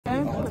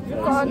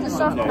find the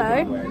soft though.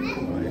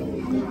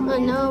 I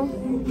know.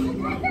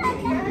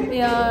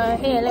 We are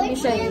here, let me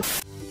show you.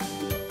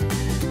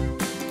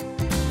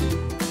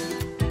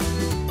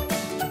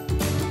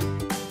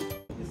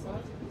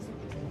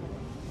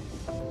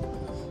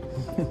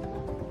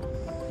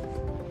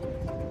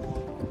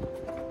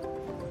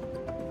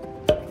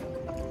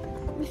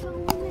 We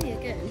found one there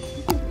again.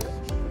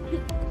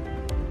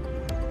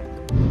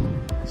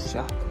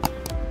 Shop.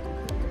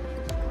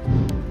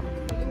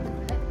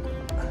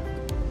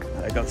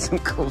 I got some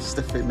cool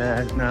stuff in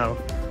there now.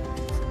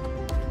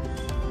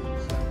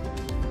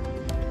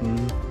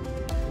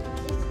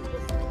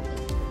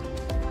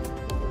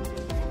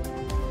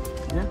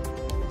 Yeah.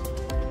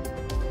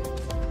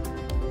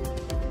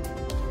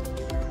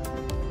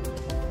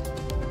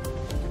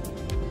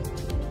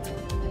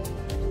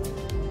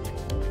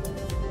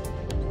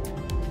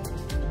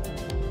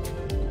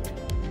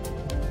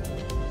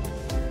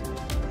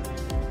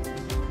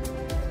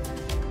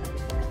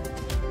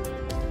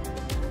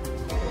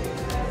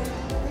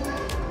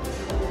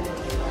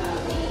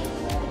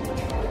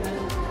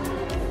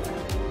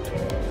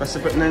 Press the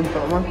button then,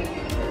 bottom one.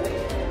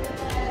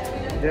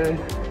 There you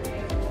go.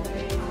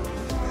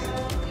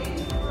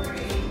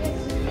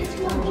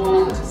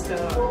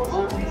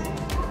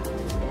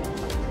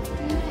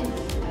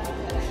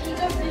 You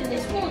go through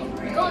this one.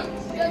 You don't go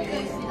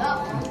through that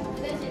one.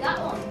 Go through that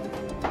one.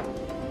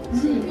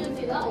 So you go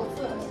through that one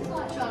first. It's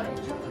like Charlie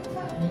and Chocolate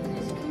Factory. You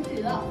just come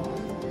through that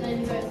one, and then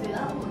you go through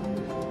that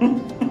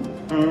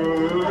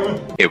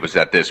one. It was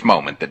at this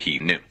moment that he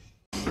knew.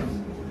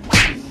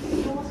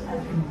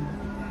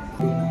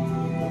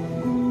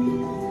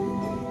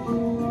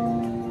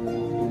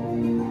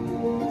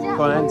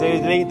 Come on then,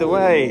 dude, lead the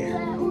way.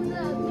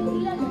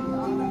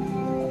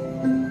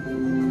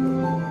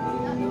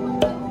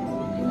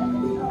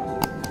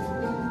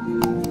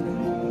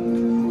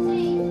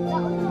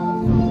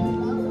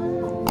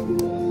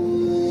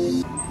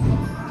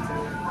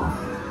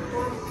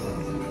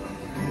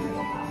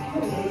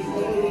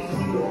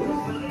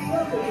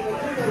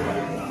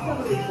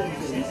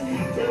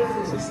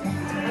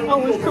 Oh,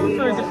 we've come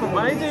through a different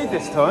way, dude,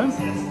 this time.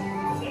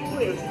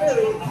 We're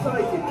very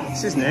excited.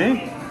 This is new.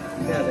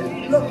 Now,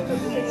 there's lots of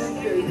things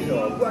to do, so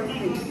I won't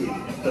teach you.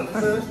 But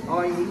first,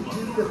 I need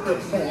you to prepare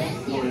for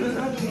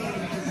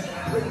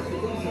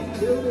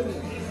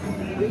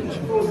reach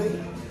for me.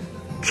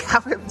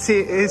 How empty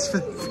it is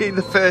for being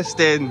the first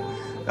in.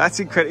 That's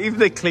incredible. Even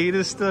the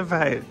cleaners stuff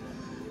out.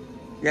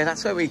 Yeah,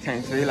 that's where we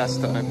came through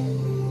last time.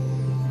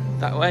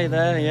 That way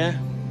there, yeah.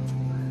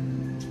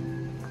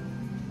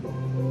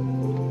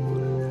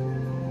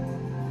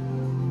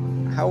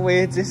 How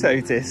weird's this,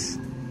 Otis?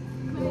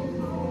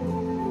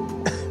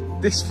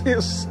 This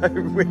feels so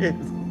weird.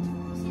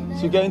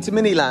 Should we go into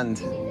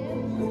Miniland?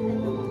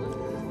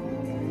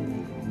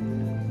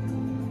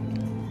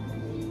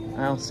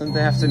 Well,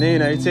 Sunday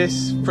afternoon,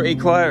 Otis. Pretty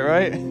quiet,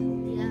 right? Yeah.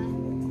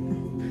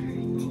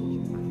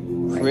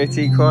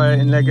 Pretty quiet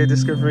in Lego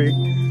Discovery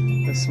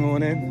this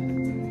morning.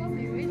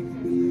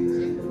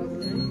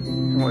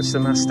 And watch the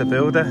Master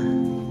Builder.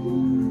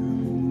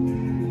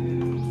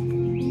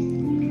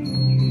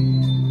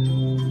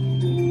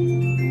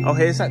 Oh,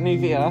 here's that new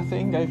VR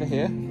thing over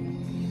here.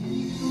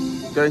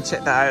 Go and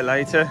check that out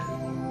later. I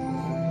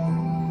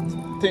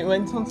think we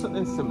went on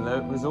something similar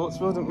at Resorts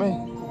World, didn't we?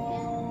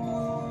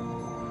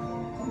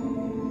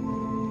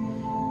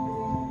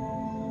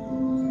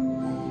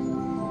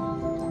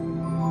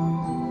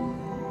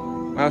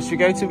 Well, should we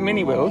go to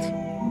Mini World?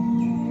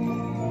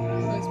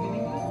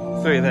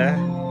 Through there.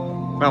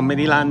 Well,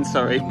 Miniland,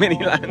 sorry,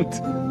 Miniland.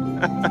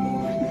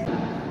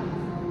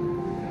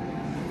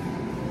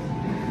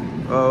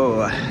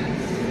 Oh.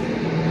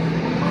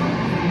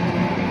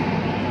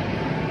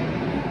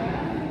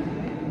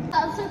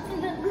 That's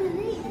something that we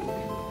need.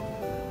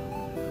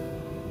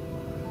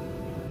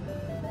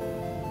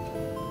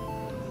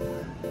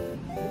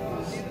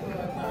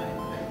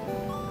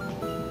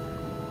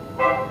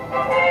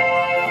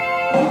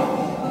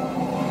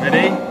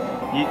 Ready?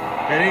 You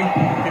ready?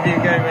 Give you a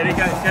go. Ready?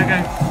 Go, go, go.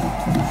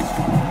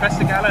 Press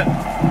the gallop.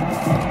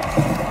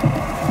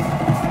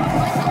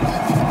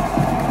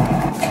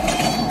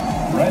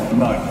 Red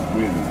Knight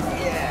wins.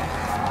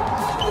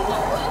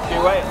 Do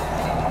you wait?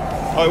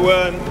 I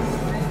won.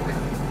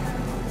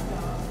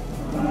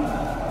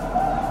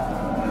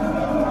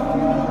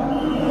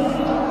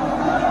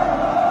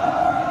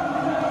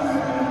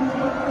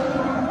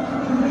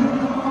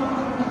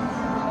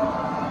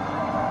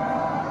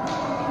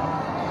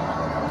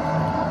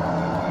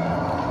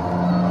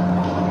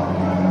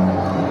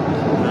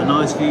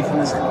 Nice view from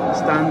the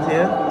stand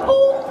here.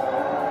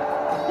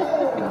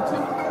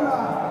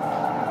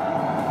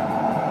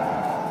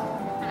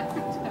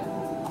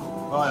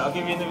 Right, I'll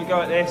give you another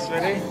go at this.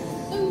 Ready?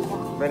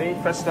 Ready?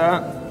 Press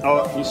start.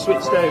 Oh, you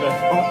switched over.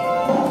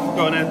 Oh.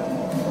 Go on then.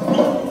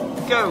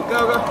 Go,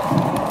 go, go.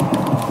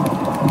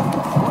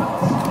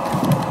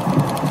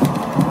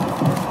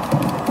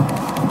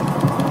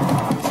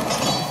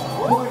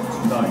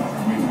 Knight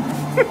wins.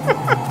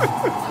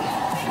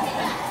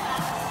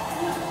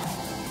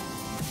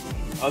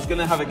 I was going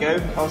to have a go.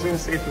 I was going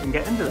to see if we can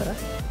get into there.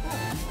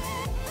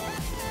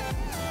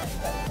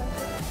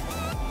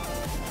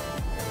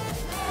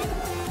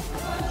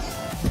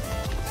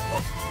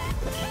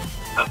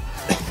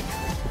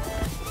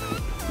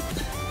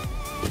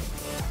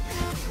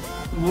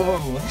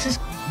 Whoa, this is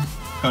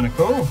kind of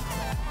cool.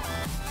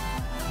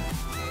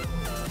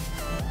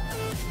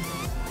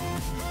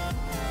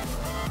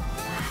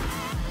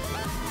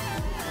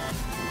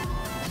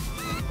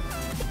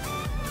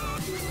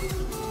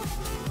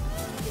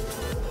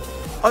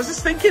 I was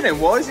just thinking then,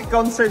 why has it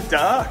gone so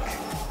dark?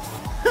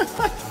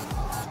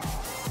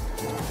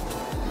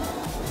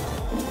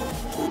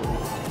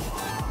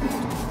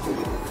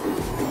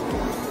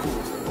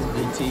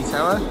 BT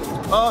tower.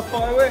 Oh,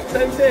 fireworks,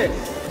 ain't it?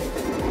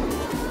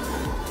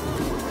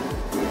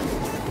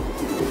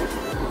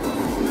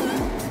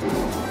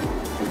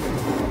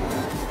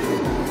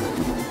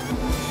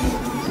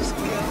 Just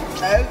go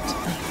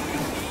out.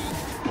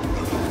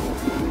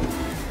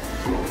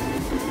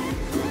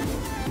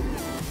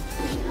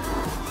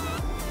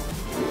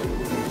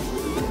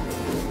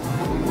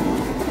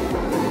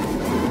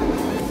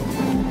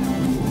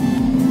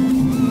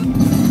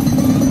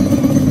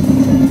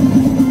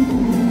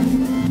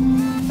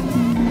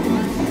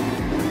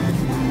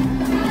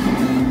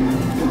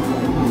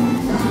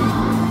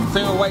 I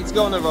think we'll wait to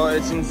go on the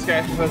rides and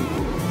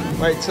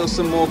wait till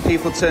some more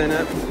people turn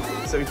up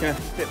so we can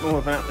have a bit more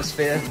of an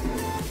atmosphere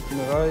in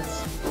the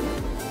rides.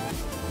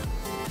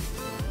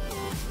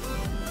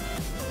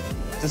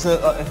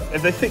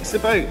 Have they fixed the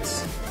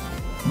boats?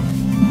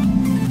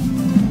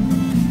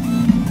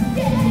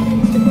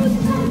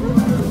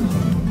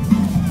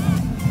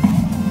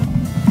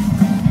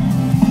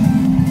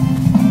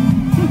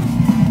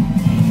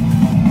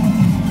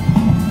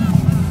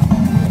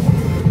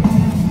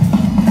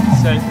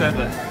 So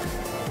clever.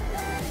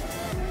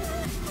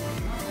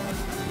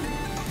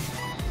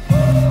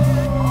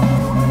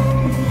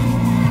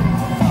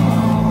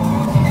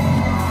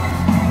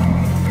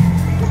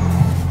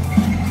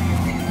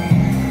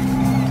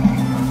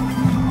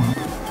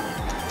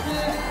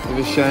 Bit of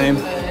a shame.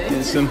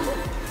 Get some.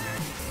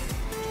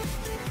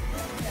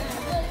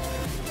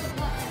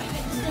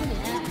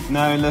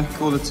 No,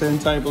 look, all the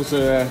turntables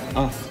are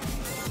off.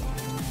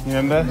 You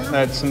remember? They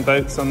had some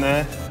boats on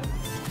there.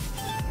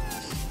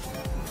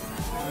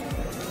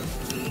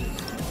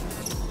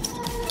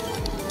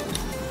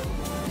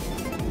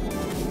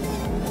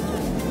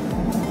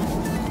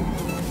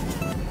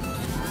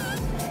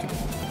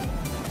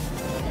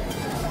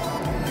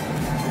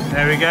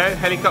 There we go,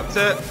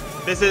 helicopter.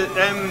 There's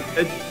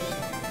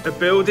a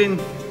building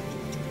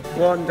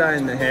one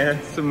down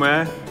here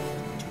somewhere.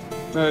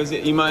 Where is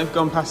it? You might have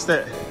gone past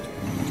it.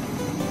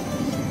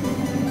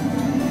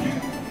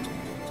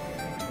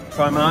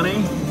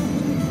 Trimani.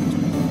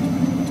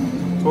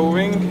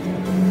 Bullring.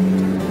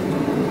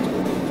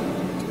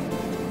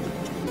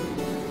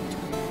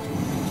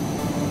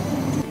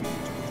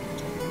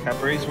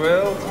 Cadbury's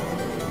World.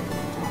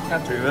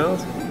 Cadbury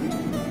World.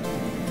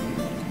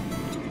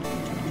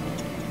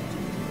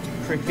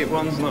 Cricket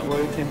one's not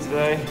working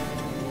today.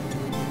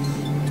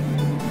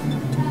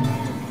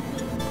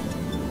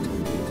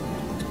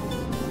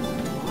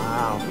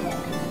 Wow.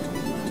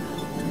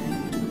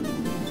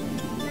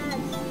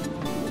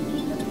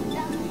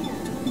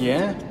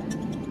 Yeah.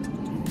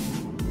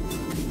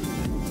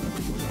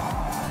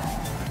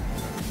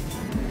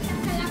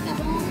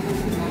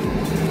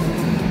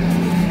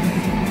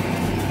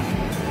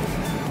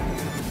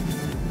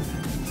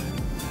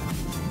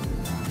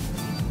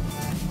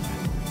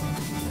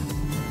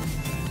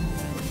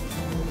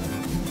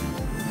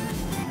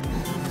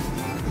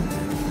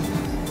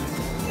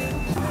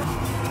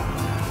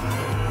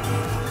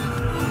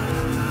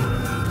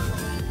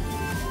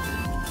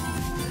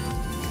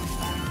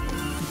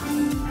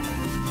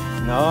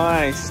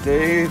 Nice,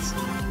 dude.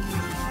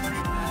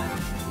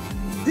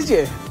 Did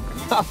you?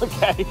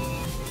 Okay.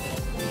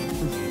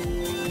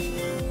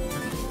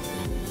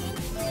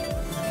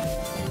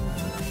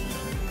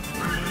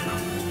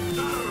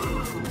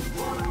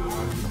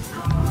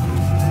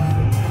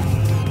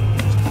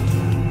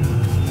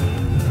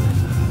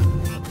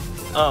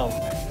 Oh.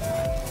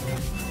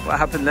 What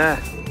happened there?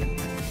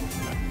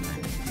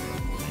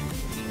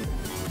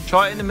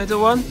 Try it in the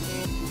middle one.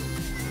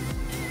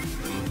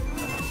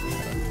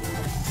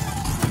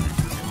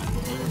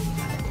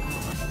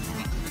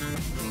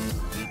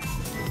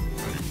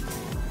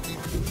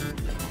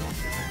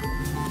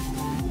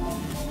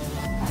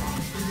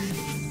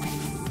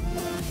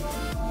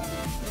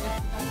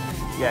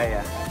 Yeah,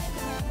 yeah.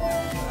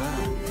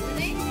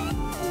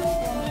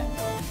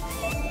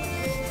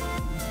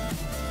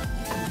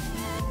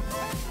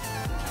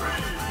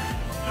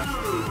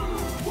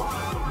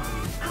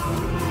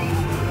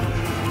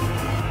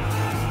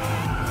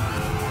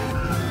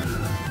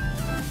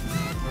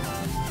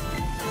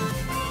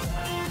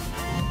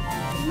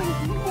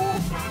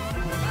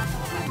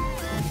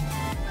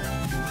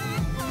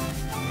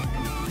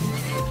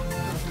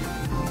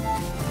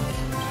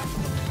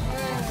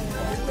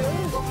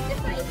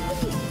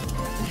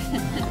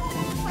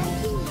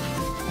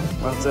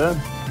 Well done.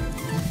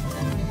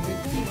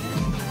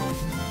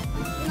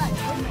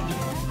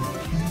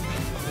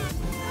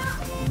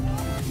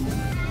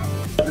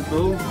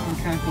 Ball,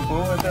 mechanical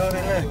ball we're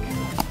building, look.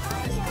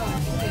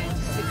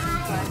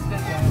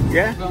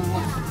 Yeah?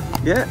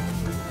 Yeah.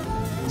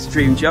 It's a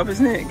dream job,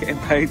 isn't it? Getting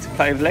paid to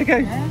play with Lego.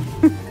 Yeah.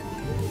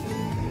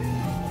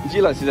 Would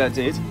you like to do that,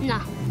 dude?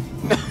 No.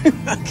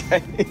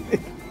 Okay.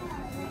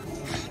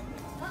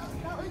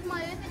 That was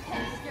my other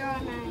texture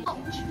on a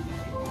watch.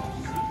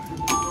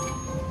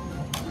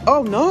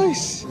 Oh,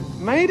 nice.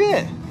 Made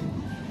it.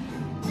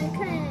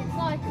 It's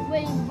like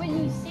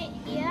when you sit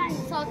here,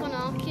 it's like on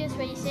Arceus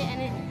where you sit and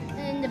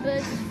then the bird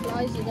just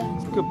flies with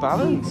it. Good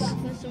balance. For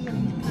somebody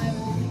to play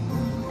with.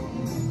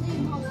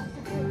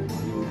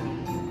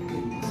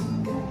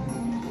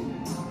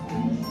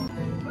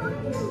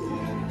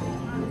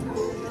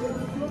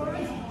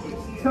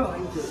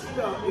 Time to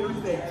start your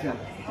adventure.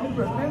 And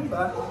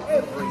remember,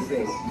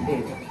 everything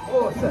is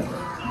awesome.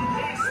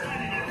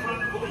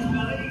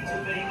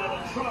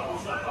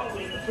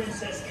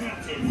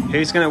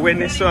 Who's going to win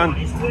this one?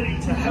 Is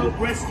willing to help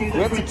rescue the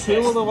We had to princess.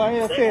 queue all the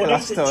way up They here will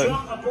last need to time.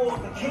 jump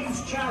aboard the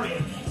king's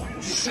chariot.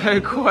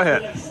 So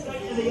quiet.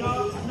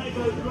 State-of-the-art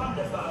Lego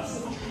blunderbuss.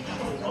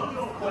 On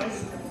your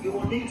quest, you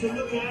will need to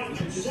look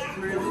out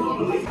exactly the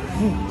following.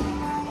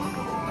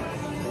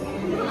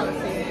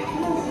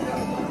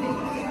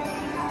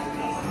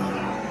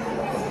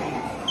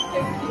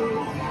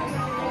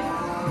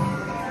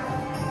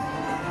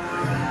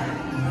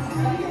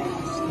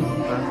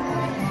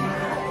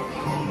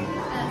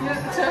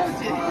 Told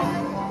you.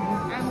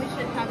 And we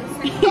should have a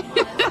second.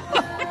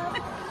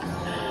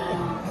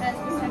 There's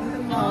the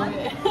second one.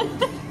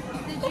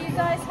 Did you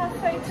guys have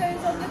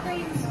photos on the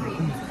green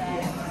screen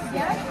today?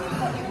 Yeah? You've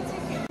got your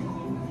ticket.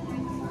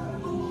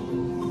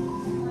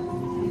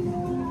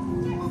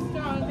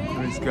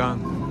 He's gone.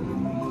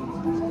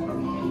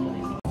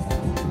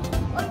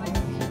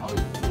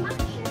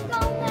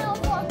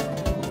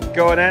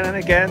 Go on in and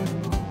again.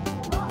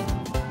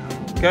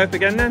 Go up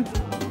again then.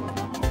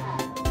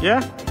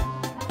 Yeah?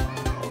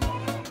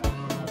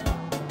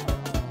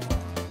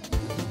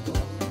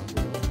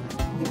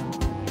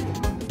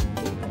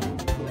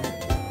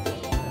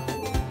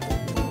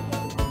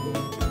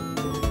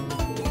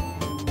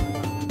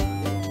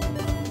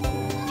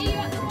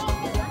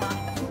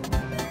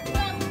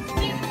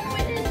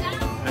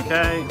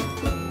 Okay.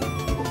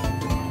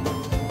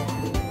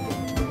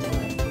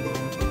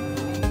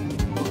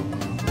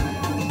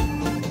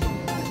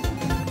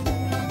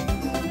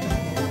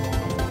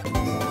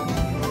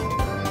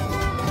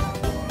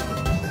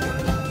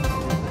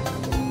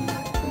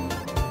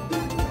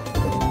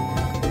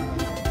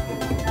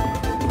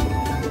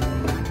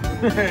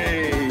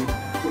 Hey.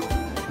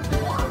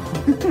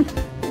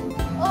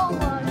 Oh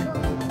my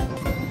god.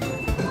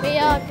 We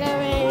are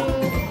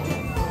going.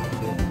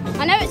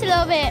 I know it's a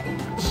little bit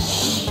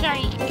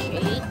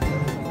shaky,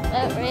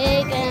 but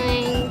we're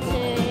going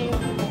to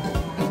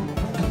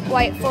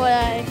wait for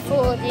a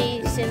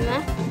 4D cinema.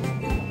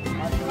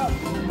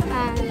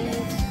 And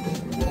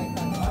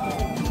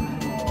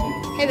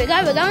here we go,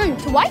 we're going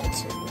to wait.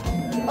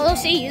 I'll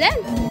see you then.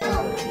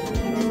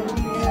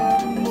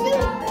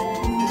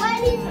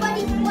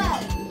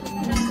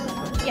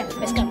 Yeah,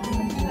 let's go.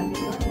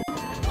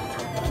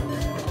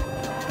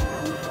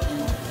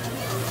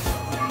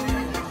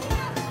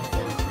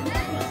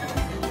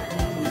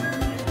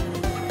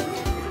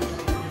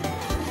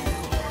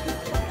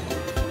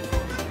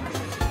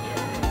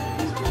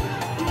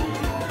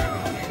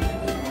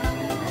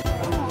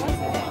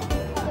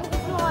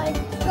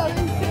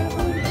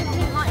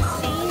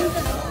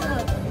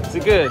 Is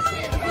it good?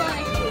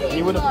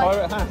 You want a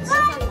pirate hat?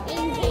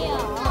 In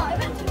here,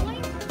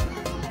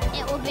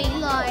 it will be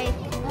like.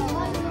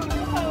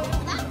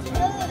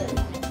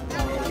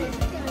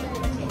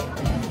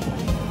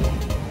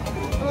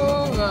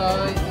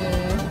 Alright,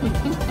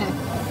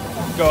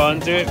 Go on,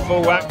 do it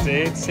full whack,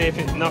 dude. See if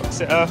it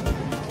knocks it up.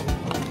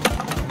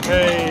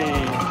 Hey.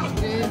 I'm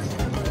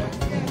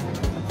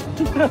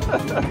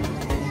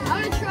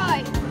gonna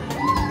try.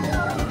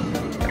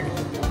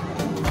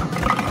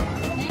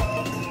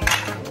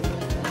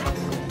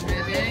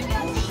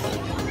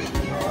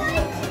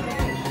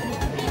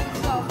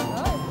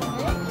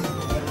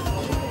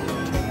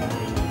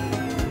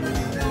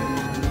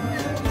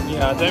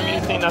 Yeah, I don't really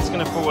think that's going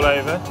to fall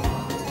over.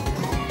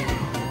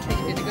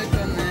 You did a good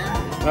one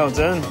there. Well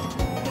done.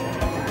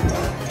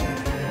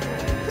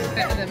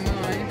 Better than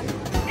mine.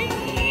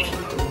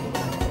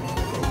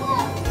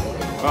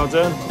 Well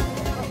done.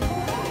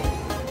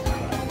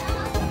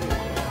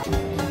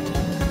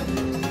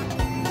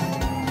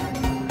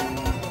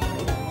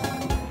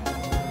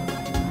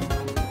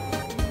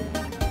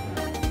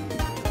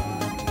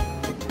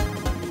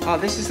 Oh,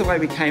 this is the way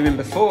we came in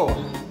before.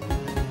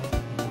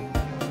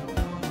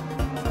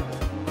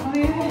 Oh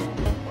yeah.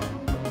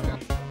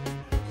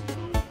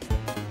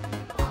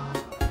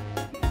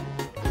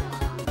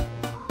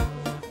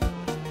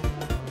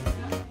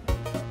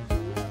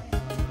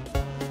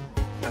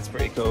 That's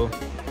pretty cool.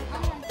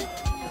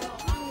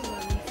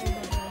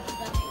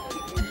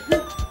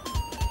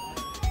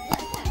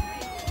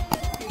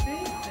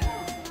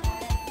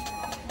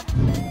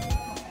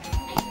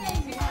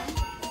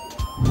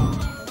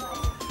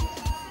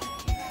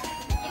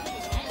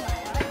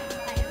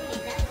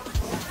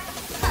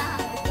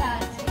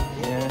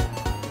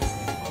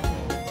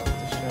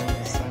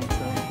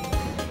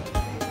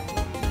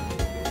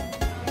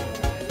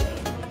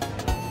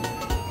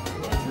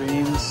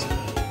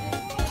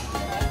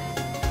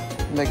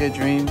 Lego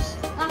Dreams.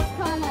 Last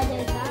time I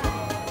did that.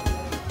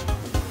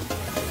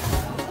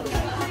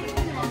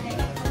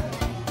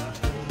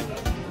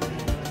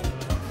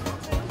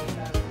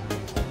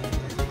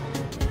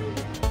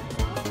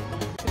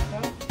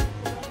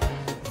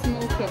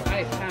 Small cup,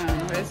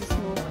 £8. Where's the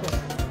small cup?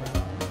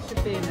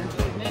 Should be enough,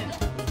 shouldn't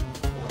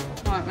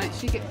it? Right, make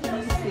sure you get some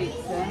of the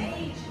seats there.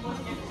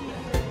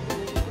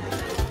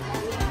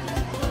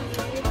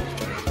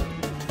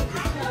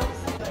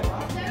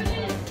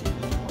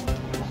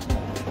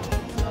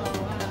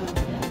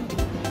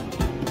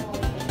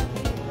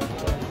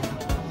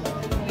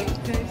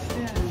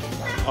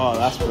 Oh,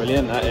 that's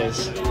brilliant, that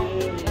is.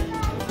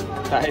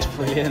 That is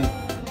brilliant.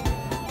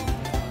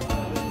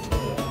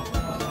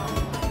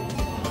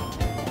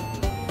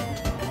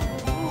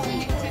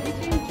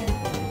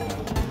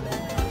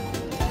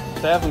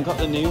 They haven't got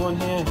the new one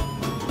here.